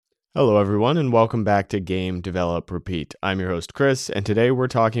Hello, everyone, and welcome back to Game Develop Repeat. I'm your host, Chris, and today we're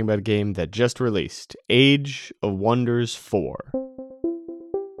talking about a game that just released, Age of Wonders 4.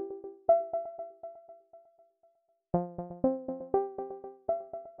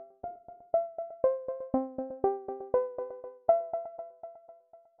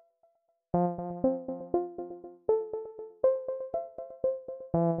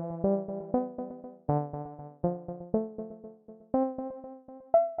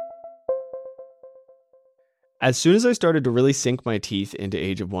 As soon as I started to really sink my teeth into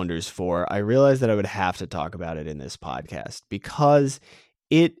Age of Wonders 4, I realized that I would have to talk about it in this podcast because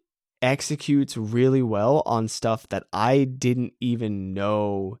it executes really well on stuff that I didn't even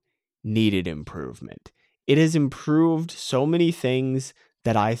know needed improvement. It has improved so many things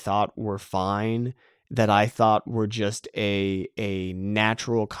that I thought were fine, that I thought were just a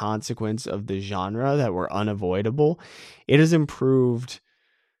natural consequence of the genre that were unavoidable. It has improved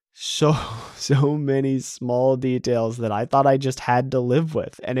so many small details that I thought I just had to live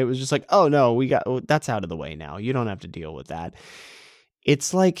with. And it was just like, oh no, that's out of the way now. You don't have to deal with that.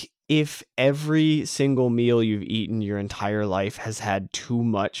 It's like if every single meal you've eaten your entire life has had too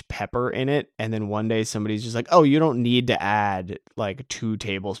much pepper in it, and then one day somebody's just like, oh, you don't need to add like 2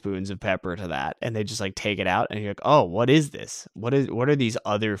 tablespoons of pepper to that, and they just like take it out, and you're like, oh, what is this? What are these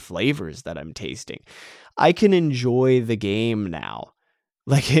other flavors that I'm tasting? I can enjoy the game now.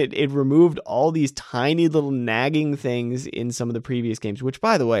 Like it removed all these tiny little nagging things in some of the previous games, which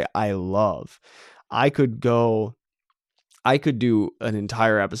by the way, I love. I could do an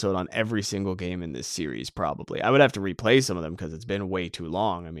entire episode on every single game in this series, probably. I would have to replay some of them because it's been way too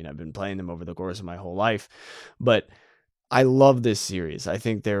long. I mean, I've been playing them over the course of my whole life, but I love this series. I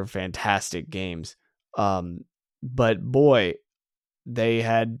think they're fantastic games. But boy, they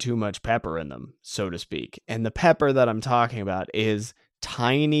had too much pepper in them, so to speak. And the pepper that I'm talking about is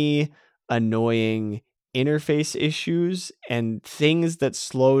tiny, annoying interface issues and things that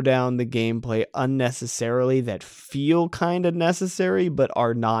slow down the gameplay unnecessarily that feel kind of necessary but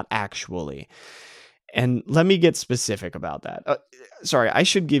are not actually. And let me get specific about that. Sorry, I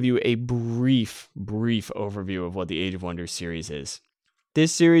should give you a brief overview of what the Age of Wonders series is.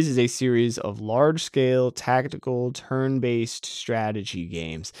 This series is a series of large-scale, tactical, turn-based strategy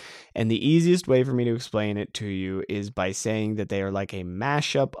games. And the easiest way for me to explain it to you is by saying that they are like a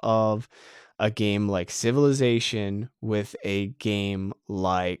mashup of a game like Civilization with a game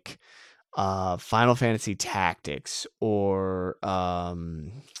like Final Fantasy Tactics or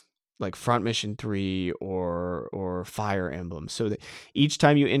like Front Mission 3 or Fire Emblem. So that each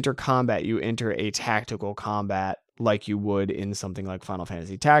time you enter combat, you enter a tactical combat like you would in something like Final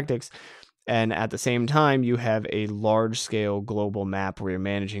Fantasy Tactics. And at the same time, you have a large-scale global map where you're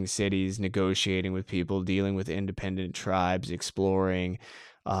managing cities, negotiating with people, dealing with independent tribes, exploring,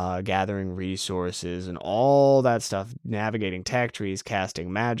 gathering resources, and all that stuff, navigating tech trees,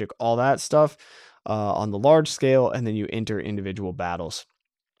 casting magic, all that stuff on the large scale, and then you enter individual battles.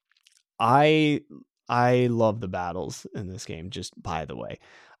 I love the battles in this game, just by the way.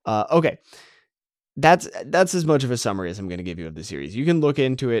 Okay. That's as much of a summary as I'm going to give you of the series. You can look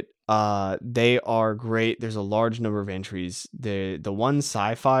into it. They are great. There's a large number of entries. The one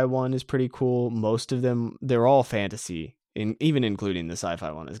sci-fi one is pretty cool. Most of them, they're all fantasy, even including the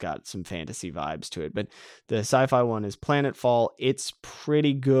sci-fi one has got some fantasy vibes to it. But the sci-fi one is Planetfall. It's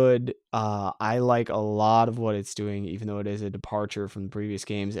pretty good. I like a lot of what it's doing, even though it is a departure from the previous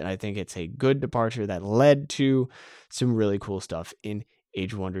games. And I think it's a good departure that led to some really cool stuff in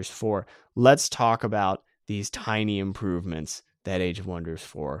Age of Wonders 4. Let's talk about these tiny improvements that Age of Wonders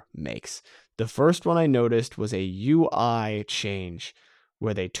 4 makes. The first one I noticed was a UI change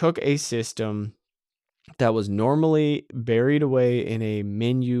where they took a system that was normally buried away in a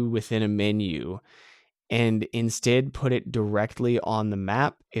menu within a menu and instead put it directly on the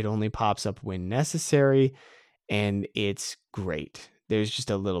map. It only pops up when necessary, and it's great. There's just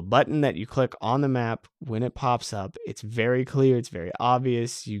a little button that you click on the map when it pops up. It's very clear. It's very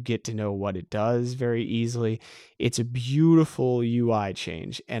obvious. You get to know what it does very easily. It's a beautiful UI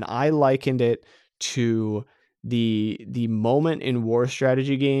change. And I likened it to the moment in war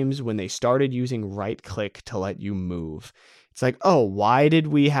strategy games when they started using right click to let you move. It's like, oh, why did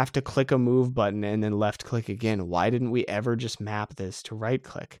we have to click a move button and then left click again? Why didn't we ever just map this to right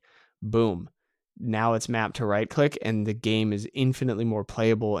click? Boom. Now it's mapped to right click and the game is infinitely more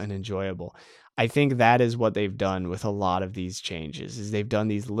playable and enjoyable. I think that is what they've done with a lot of these changes, is they've done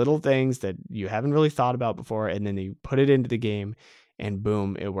these little things that you haven't really thought about before, and then they put it into the game and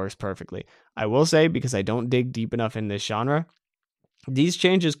boom, it works perfectly. I will say, because I don't dig deep enough in this genre, these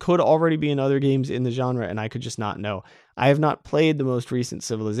changes could already be in other games in the genre and I could just not know. I have not played the most recent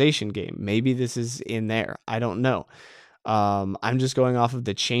Civilization game. Maybe this is in there. I don't know. I'm just going off of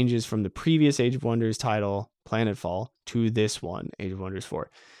the changes from the previous Age of Wonders title, Planetfall, to this one, Age of Wonders 4.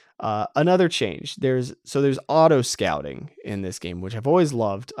 Another change, there's auto scouting in this game, which I've always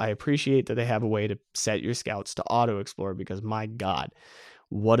loved. I appreciate that they have a way to set your scouts to auto explore, because my God,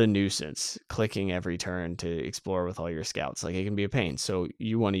 what a nuisance clicking every turn to explore with all your scouts. Like, it can be a pain. So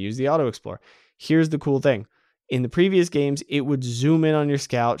you want to use the auto explore. Here's the cool thing. In the previous games, it would zoom in on your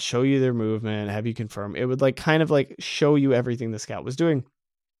scout, show you their movement, have you confirm. It would kind of show you everything the scout was doing.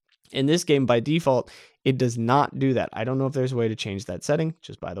 In this game, by default, it does not do that. I don't know if there's a way to change that setting,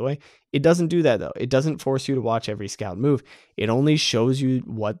 just by the way. It doesn't do that, though. It doesn't force you to watch every scout move. It only shows you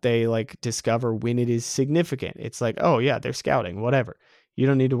what they discover when it is significant. It's like, oh yeah, they're scouting, whatever. You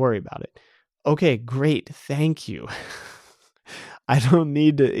don't need to worry about it. Okay, great. Thank you. I don't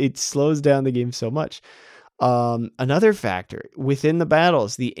need to. It slows down the game so much. Another factor, within the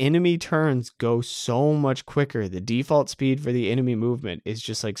battles, the enemy turns go so much quicker. The default speed for the enemy movement is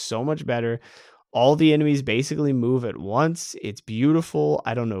just so much better. All the enemies basically move at once. It's beautiful.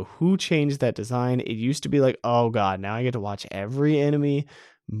 I don't know who changed that design. It used to be oh God, now I get to watch every enemy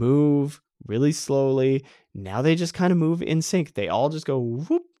move really slowly. Now they just kind of move in sync. They all just go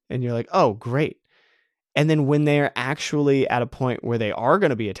whoop, and you're like, oh, great. And then when they're actually at a point where they are going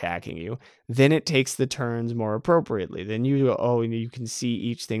to be attacking you, then it takes the turns more appropriately. Then you go, oh, and you can see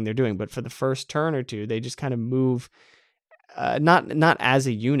each thing they're doing. But for the first turn or two, they just kind of move, not as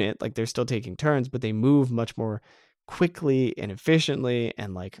a unit, they're still taking turns, but they move much more quickly and efficiently.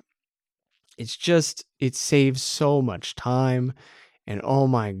 And it saves so much time. And oh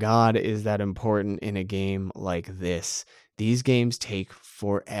my God, is that important in a game like this? These games take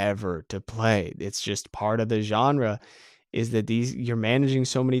forever to play. It's just part of the genre, is that you're managing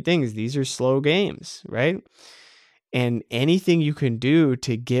so many things. These are slow games, right? And anything you can do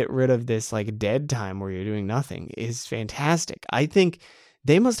to get rid of this dead time where you're doing nothing is fantastic. I think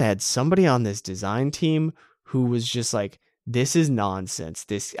they must have had somebody on this design team who was just this is nonsense.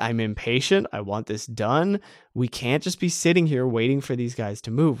 I'm impatient. I want this done. We can't just be sitting here waiting for these guys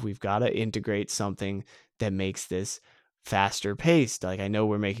to move. We've got to integrate something that makes this faster paced. I know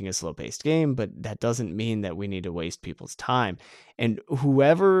we're making a slow paced game, but that doesn't mean that we need to waste people's time. And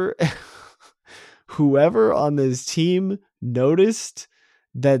whoever on this team noticed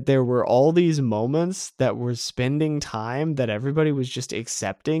that there were all these moments that were spending time that everybody was just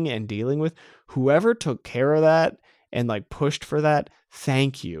accepting and dealing with, whoever took care of that and pushed for that,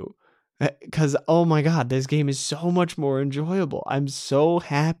 thank you. Because, oh my God, this game is so much more enjoyable. I'm so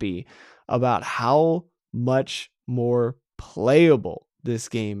happy about how much more playable this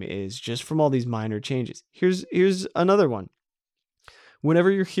game is just from all these minor changes. Here's another one.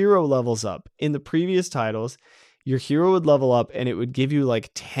 Whenever your hero levels up, in the previous titles, your hero would level up and it would give you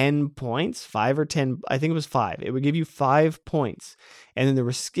 10 points, 5 or 10, I think it was 5. It would give you 5 points. And then there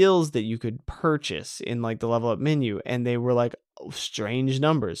were skills that you could purchase in the level up menu, and they were strange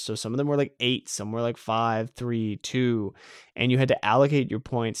numbers. So some of them were 8, some were 5, 3, 2, and you had to allocate your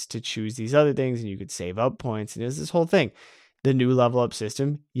points to choose these other things, and you could save up points. And there's this whole thing. The new level up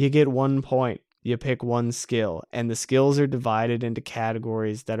system, you get 1 point. You pick one skill, and the skills are divided into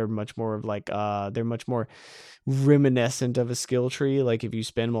categories that are much more of they're much more reminiscent of a skill tree. If you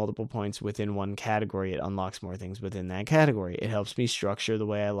spend multiple points within one category, it unlocks more things within that category. It helps me structure the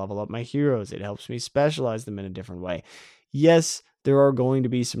way I level up my heroes. It helps me specialize them in a different way. Yes, there are going to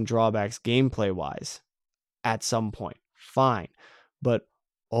be some drawbacks gameplay wise at some point. Fine. But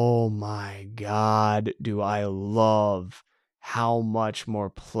oh my God, do I love how much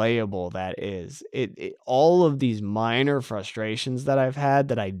more playable that is. It all of these minor frustrations that I've had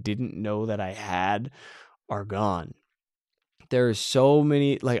that I didn't know that I had are gone. There are so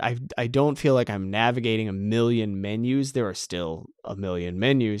many, I don't feel like I'm navigating a million menus. There are still a million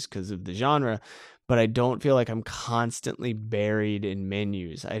menus because of the genre, but I don't feel like I'm constantly buried in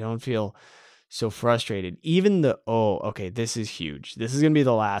menus. I don't feel so frustrated. Even this is huge. This is going to be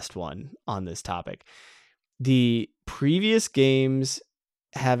the last one on this topic. The previous games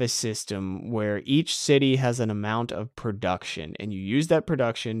have a system where each city has an amount of production, and you use that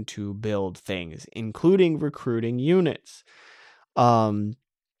production to build things, including recruiting units. And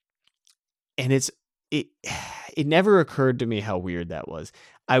it never occurred to me how weird that was.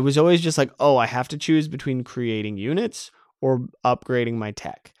 I was always just I have to choose between creating units or upgrading my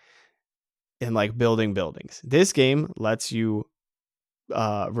tech and building buildings. This game lets you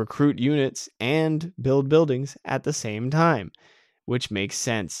recruit units and build buildings at the same time, which makes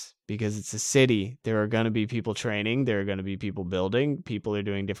sense because it's a city. There are going to be people training. There are going to be people building. People are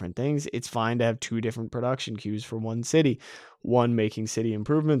doing different things. It's fine to have two different production queues for one city, one making city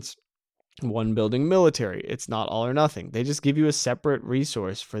improvements, one building military. It's not all or nothing. They just give you a separate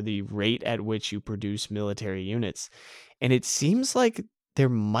resource for the rate at which you produce military units. And it seems like there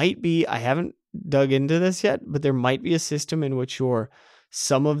might be, I haven't dug into this yet, but there might be a system in which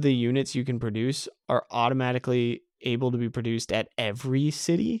some of the units you can produce are automatically able to be produced at every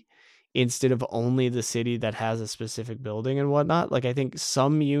city instead of only the city that has a specific building and whatnot. Like I think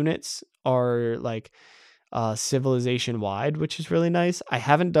some units are like civilization wide, which is really nice. I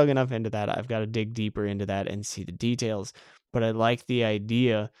haven't dug enough into that. I've got to dig deeper into that and see the details, but I like the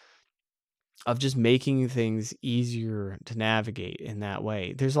idea of just making things easier to navigate in that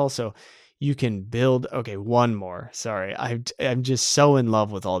way. There's also, you can build, okay, one more. Sorry. I'm just so in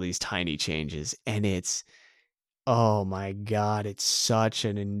love with all these tiny changes, and oh my God, it's such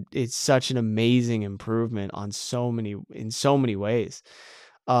an amazing improvement in so many ways.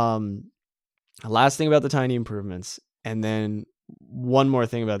 Last thing about the tiny improvements, and then one more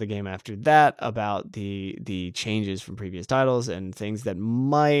thing about the game after that, about the changes from previous titles and things that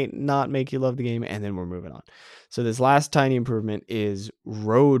might not make you love the game, and then we're moving on. So this last tiny improvement is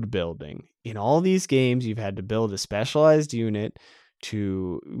road building. In all these games, you've had to build a specialized unit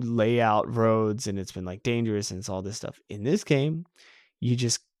to lay out roads, and it's been like dangerous and it's all this stuff. In this game,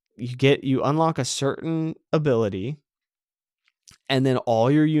 you unlock a certain ability, and then all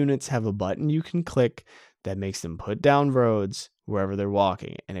your units have a button you can click that makes them put down roads wherever they're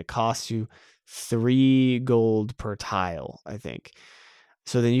walking. And it costs you 3 gold per tile, I think.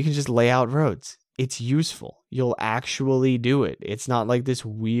 So then you can just lay out roads. It's useful. You'll actually do it. It's not like this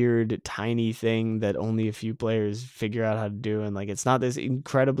weird tiny thing that only a few players figure out how to do. And like, it's not this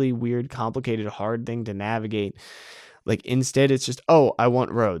incredibly weird, complicated, hard thing to navigate. Like instead it's just, oh, I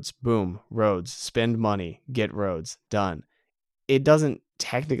want roads. Boom, roads. Spend money, get roads. Done. It doesn't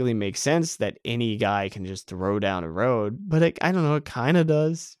technically make sense that any guy can just throw down a road, but I don't know, it kind of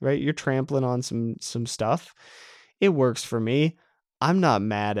does, right? You're trampling on some stuff. It works for me. I'm not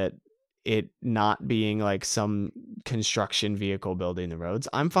mad at it not being like some construction vehicle building the roads.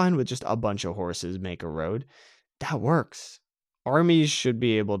 I'm fine with just a bunch of horses make a road. That works. Armies should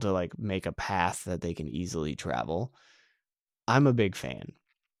be able to like make a path that they can easily travel. I'm a big fan.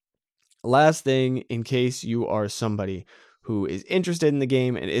 Last thing, in case you are somebody who is interested in the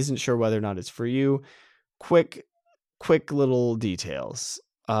game and isn't sure whether or not it's for you, quick little details.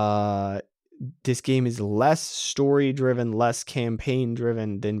 This game is less story driven, less campaign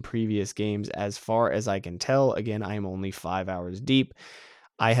driven than previous games, as far as I can tell. Again, I'm only 5 hours deep.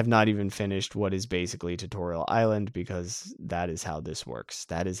 I have not even finished what is basically Tutorial Island, because that is how this works.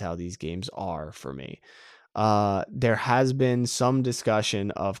 That is how these games are for me. There has been some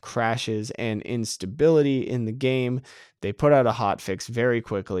discussion of crashes and instability in the game. They put out a hotfix very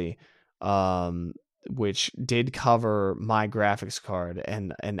quickly, which did cover my graphics card.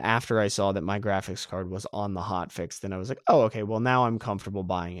 And after I saw that my graphics card was on the hotfix, then I was like, oh, okay, well now I'm comfortable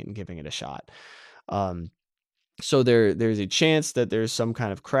buying it and giving it a shot. So there's a chance that there's some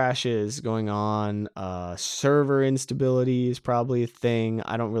kind of crashes going on. Server instability is probably a thing.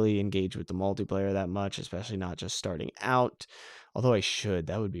 I don't really engage with the multiplayer that much, especially not just starting out. Although I should,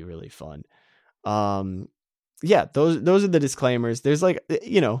 that would be really fun. Yeah, those are the disclaimers. There's like,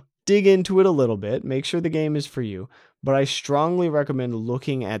 dig into it a little bit, make sure the game is for you. But I strongly recommend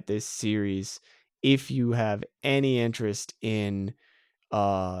looking at this series if you have any interest in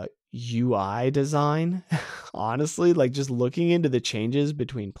UI design. Honestly, like just looking into the changes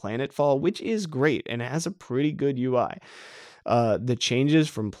between Planetfall, which is great and it has a pretty good UI. The changes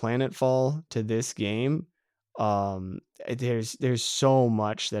from Planetfall to this game, there's so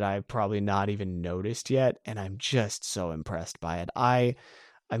much that I've probably not even noticed yet, and I'm just so impressed by it.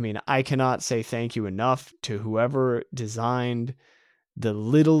 I mean, I cannot say thank you enough to whoever designed the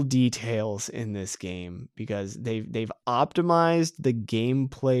little details in this game, because they've optimized the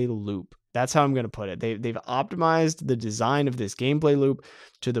gameplay loop. That's how I'm going to put it. They've optimized the design of this gameplay loop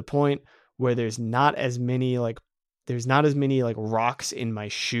to the point where there's not as many rocks in my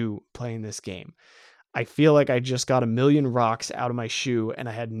shoe playing this game. I feel like I just got 1,000,000 rocks out of my shoe and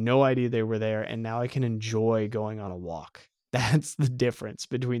I had no idea they were there, and now I can enjoy going on a walk. That's the difference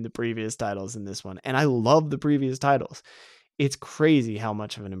between the previous titles and this one. And I love the previous titles. It's crazy how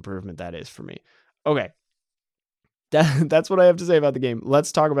much of an improvement that is for me. Okay. That's what I have to say about the game.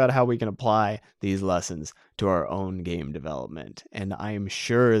 Let's talk about how we can apply these lessons to our own game development. And I am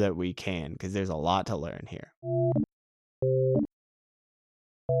sure that we can, because there's a lot to learn here.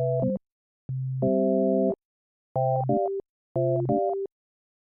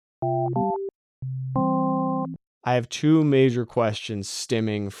 I have two major questions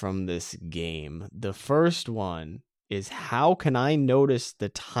stemming from this game. The first one is, how can I notice the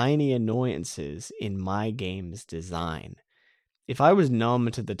tiny annoyances in my game's design? If I was numb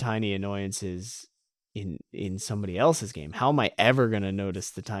to the tiny annoyances in somebody else's game, how am I ever going to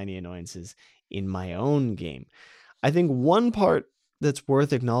notice the tiny annoyances in my own game? I think one part that's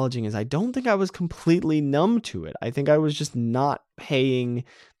worth acknowledging is I don't think I was completely numb to it. I think I was just not paying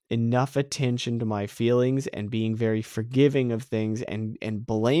enough attention to my feelings and being very forgiving of things and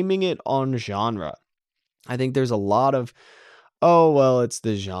blaming it on genre. I think there's a lot of, oh, well, it's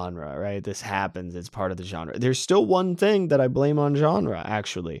the genre, right? This happens. It's part of the genre. There's still one thing that I blame on genre,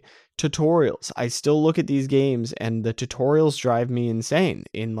 actually. Tutorials. I still look at these games and the tutorials drive me insane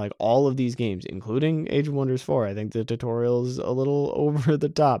in like all of these games, including Age of Wonders 4. I think the tutorial's a little over the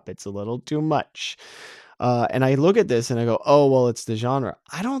top. It's a little too much. And I look at this and I go, oh, well, it's the genre.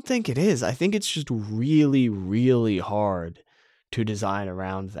 I don't think it is. I think it's just really, really hard to design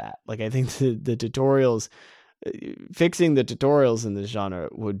around that. Like, I think the tutorials, fixing the tutorials in this genre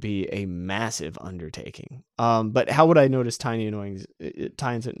would be a massive undertaking. But how would I notice tiny annoyances,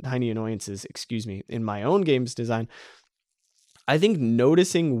 in my own game's design? I think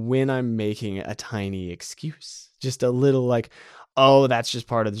noticing when I'm making a tiny excuse, just a little like, oh, that's just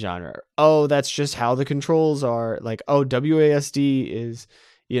part of the genre. Oh, that's just how the controls are. Like, oh, WASD is,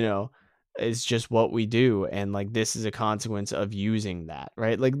 is just what we do. And like, this is a consequence of using that,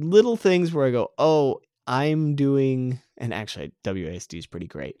 right? Like little things where I go, oh, I'm doing, and actually WASD is pretty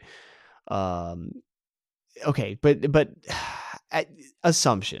great. Okay, but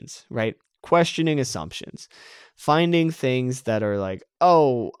assumptions, right? Questioning assumptions, finding things that are like,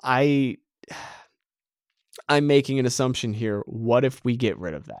 oh, I'm making an assumption here. What if we get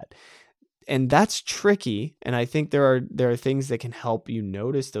rid of that? And that's tricky. And I think there are things that can help you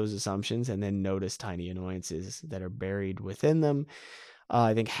notice those assumptions and then notice tiny annoyances that are buried within them.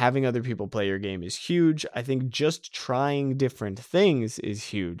 I think having other people play your game is huge. I think just trying different things is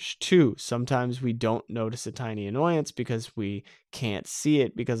huge too. Sometimes we don't notice a tiny annoyance because we can't see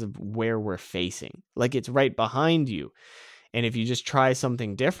it because of where we're facing. Like it's right behind you. And if you just try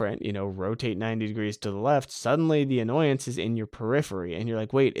something different, rotate 90 degrees to the left, suddenly the annoyance is in your periphery. And you're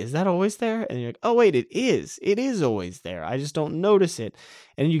like, wait, is that always there? And you're like, oh, wait, it is. It is always there. I just don't notice it.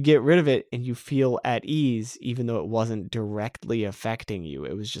 And you get rid of it and you feel at ease, even though it wasn't directly affecting you.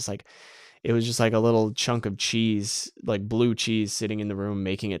 It was just like a little chunk of cheese, like blue cheese sitting in the room,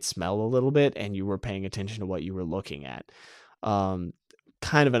 making it smell a little bit. And you were paying attention to what you were looking at. Kind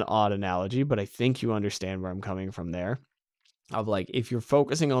of an odd analogy, but I think you understand where I'm coming from there. Of like, if you're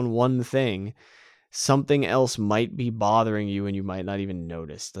focusing on one thing, something else might be bothering you and you might not even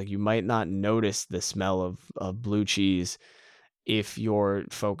notice. Like you might not notice the smell of blue cheese if you're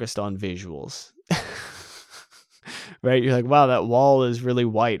focused on visuals. Right? You're like, wow, that wall is really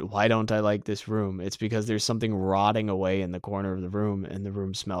white. Why don't I like this room? It's because there's something rotting away in the corner of the room and the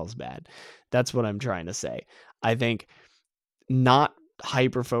room smells bad. That's what I'm trying to say. I think not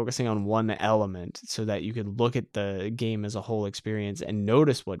hyper focusing on one element so that you can look at the game as a whole experience and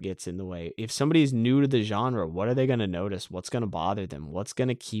notice what gets in the way. If somebody's new to the genre, what are they going to notice? What's going to bother them? What's going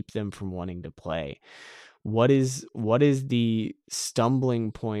to keep them from wanting to play? What is the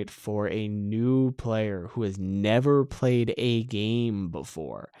stumbling point for a new player who has never played a game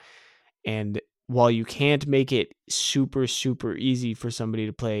before? And while you can't make it super, super easy for somebody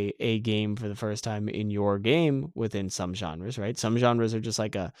to play a game for the first time in your game within some genres, right? Some genres are just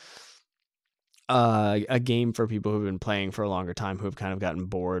like a game for people who've been playing for a longer time, who have kind of gotten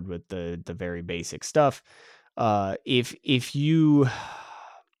bored with the very basic stuff. If you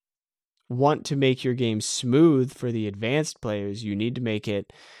want to make your game smooth for the advanced players, you need to make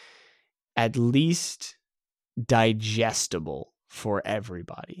it at least digestible for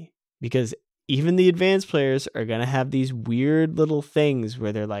everybody, because even the advanced players are going to have these weird little things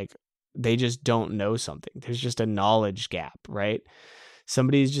where they're like, they just don't know something. There's just a knowledge gap, right?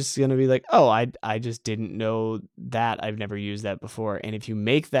 Somebody's just going to be like, oh, I just didn't know that. I've never used that before. And if you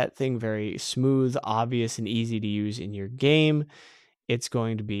make that thing very smooth, obvious, and easy to use in your game, it's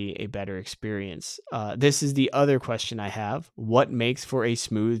going to be a better experience. This is the other question I have. What makes for a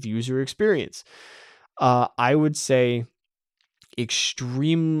smooth user experience? I would say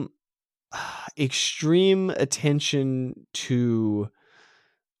extreme attention to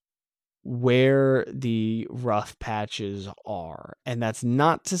where the rough patches are. And that's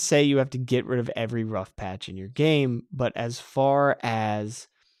not to say you have to get rid of every rough patch in your game, but as far as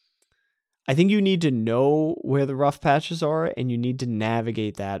I think you need to know where the rough patches are and you need to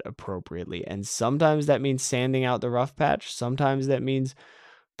navigate that appropriately. And sometimes that means sanding out the rough patch. Sometimes that means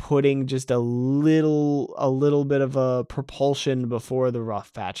putting just a little bit of a propulsion before the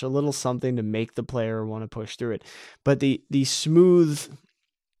rough patch, a little something to make the player want to push through it. But the smooth,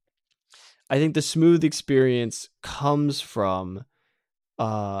 I think the smooth experience comes from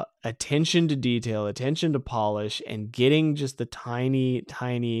attention to detail, attention to polish, and getting just the tiny.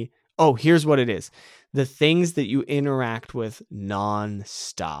 Oh, here's what it is. The things that you interact with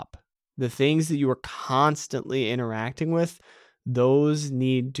non-stop. The things that you are constantly interacting with, those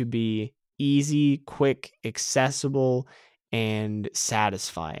need to be easy, quick, accessible, and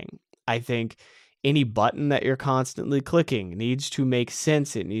satisfying. I think any button that you're constantly clicking needs to make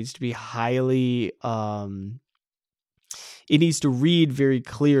sense. It needs to be highly, it needs to read very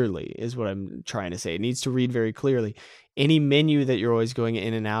clearly, is what I'm trying to say. It needs to read very clearly. Any menu that you're always going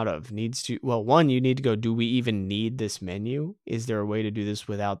in and out of needs to, well, one, you need to go, do we even need this menu? Is there a way to do this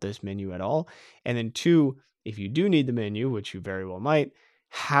without this menu at all? And then two, if you do need the menu, which you very well might,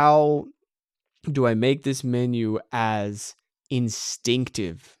 how do I make this menu as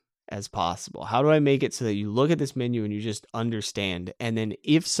instinctive as possible? How do I make it so that you look at this menu and you just understand? And then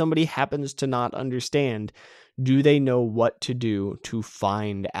if somebody happens to not understand, do they know what to do to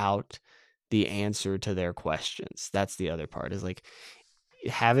find out the answer to their questions? That's the other part, is like,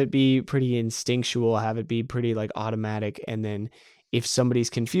 have it be pretty instinctual, have it be pretty like automatic. And then if somebody's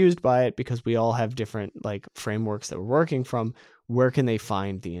confused by it, because we all have different like frameworks that we're working from, where can they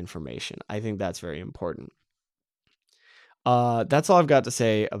find the information? I think that's very important. That's all I've got to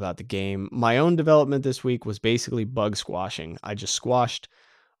say about the game. My own development this week was basically bug squashing. I just squashed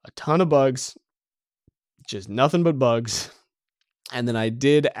a ton of bugs, just nothing but bugs. And then I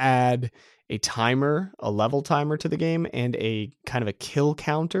did add a timer, a level timer to the game, and a kind of a kill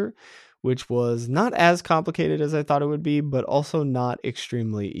counter, which was not as complicated as I thought it would be, but also not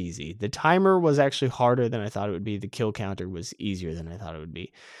extremely easy. The timer was actually harder than I thought it would be. The kill counter was easier than I thought it would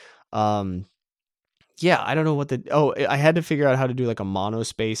be. Yeah, I don't know what I had to figure out how to do like a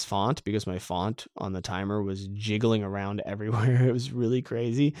monospace font, because my font on the timer was jiggling around everywhere. It was really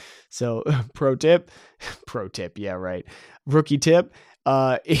crazy. So pro tip, yeah, right. Rookie tip.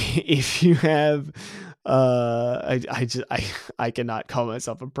 If you have, I cannot call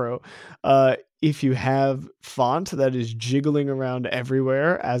myself a pro. If you have font that is jiggling around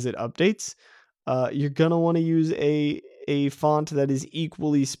everywhere as it updates, you're gonna want to use a font that is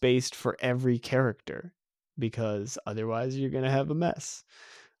equally spaced for every character, because otherwise you're gonna have a mess.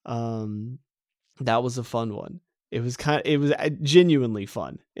 That was a fun one. It was genuinely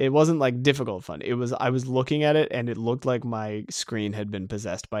fun. It wasn't like difficult fun. I was looking at it and it looked like my screen had been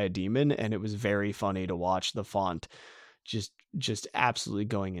possessed by a demon, and it was very funny to watch the font just absolutely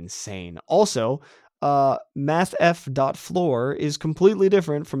going insane. Also, mathf.floor is completely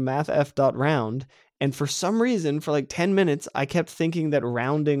different from mathf.round. And for some reason, for like 10 minutes, I kept thinking that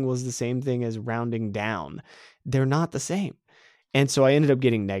rounding was the same thing as rounding down. They're not the same. And so I ended up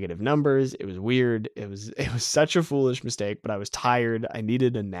getting negative numbers. It was weird. It was such a foolish mistake, but I was tired. I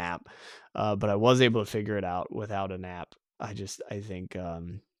needed a nap. But I was able to figure it out without a nap. I think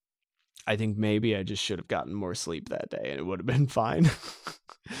maybe I just should have gotten more sleep that day and it would have been fine.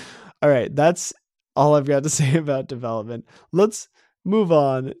 All right. That's all I've got to say about development. Let's move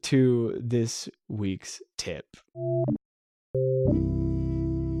on to this week's tip.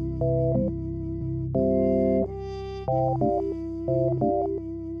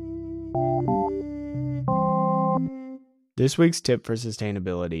 This week's tip for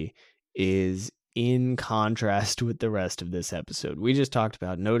sustainability is in contrast with the rest of this episode. We just talked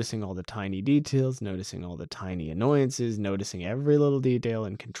about noticing all the tiny details, noticing all the tiny annoyances, noticing every little detail,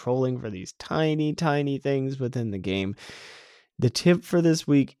 and controlling for these tiny, tiny things within the game. The tip for this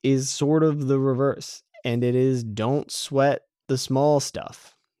week is sort of the reverse, and it is don't sweat the small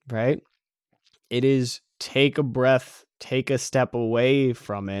stuff, right? It is take a breath, take a step away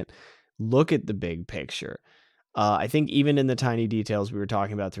from it, look at the big picture. I think even in the tiny details we were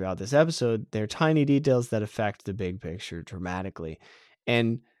talking about throughout this episode, they're tiny details that affect the big picture dramatically.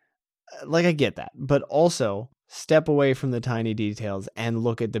 And like, I get that, but also step away from the tiny details and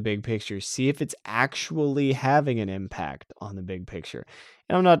look at the big picture. See if it's actually having an impact on the big picture.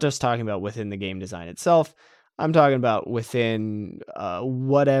 And I'm not just talking about within the game design itself. I'm talking about within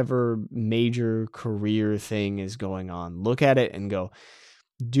whatever major career thing is going on. Look at it and go,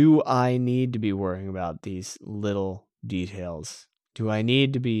 do I need to be worrying about these little details? Do I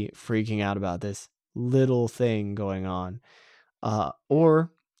need to be freaking out about this little thing going on?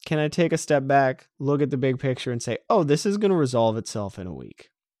 Or can I take a step back, look at the big picture and say, oh, this is going to resolve itself in a week?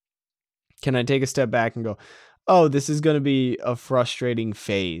 Can I take a step back and go, oh, this is going to be a frustrating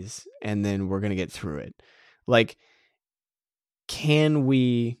phase and then we're going to get through it? Like, can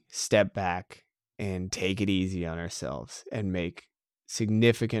we step back and take it easy on ourselves and make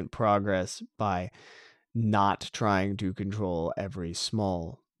significant progress by not trying to control every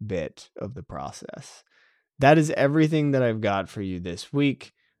small bit of the process? That is everything that I've got for you this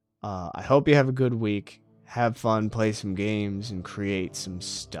week. I hope you have a good week. Have fun, play some games, and create some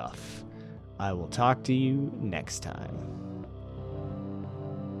stuff. I will talk to you next time.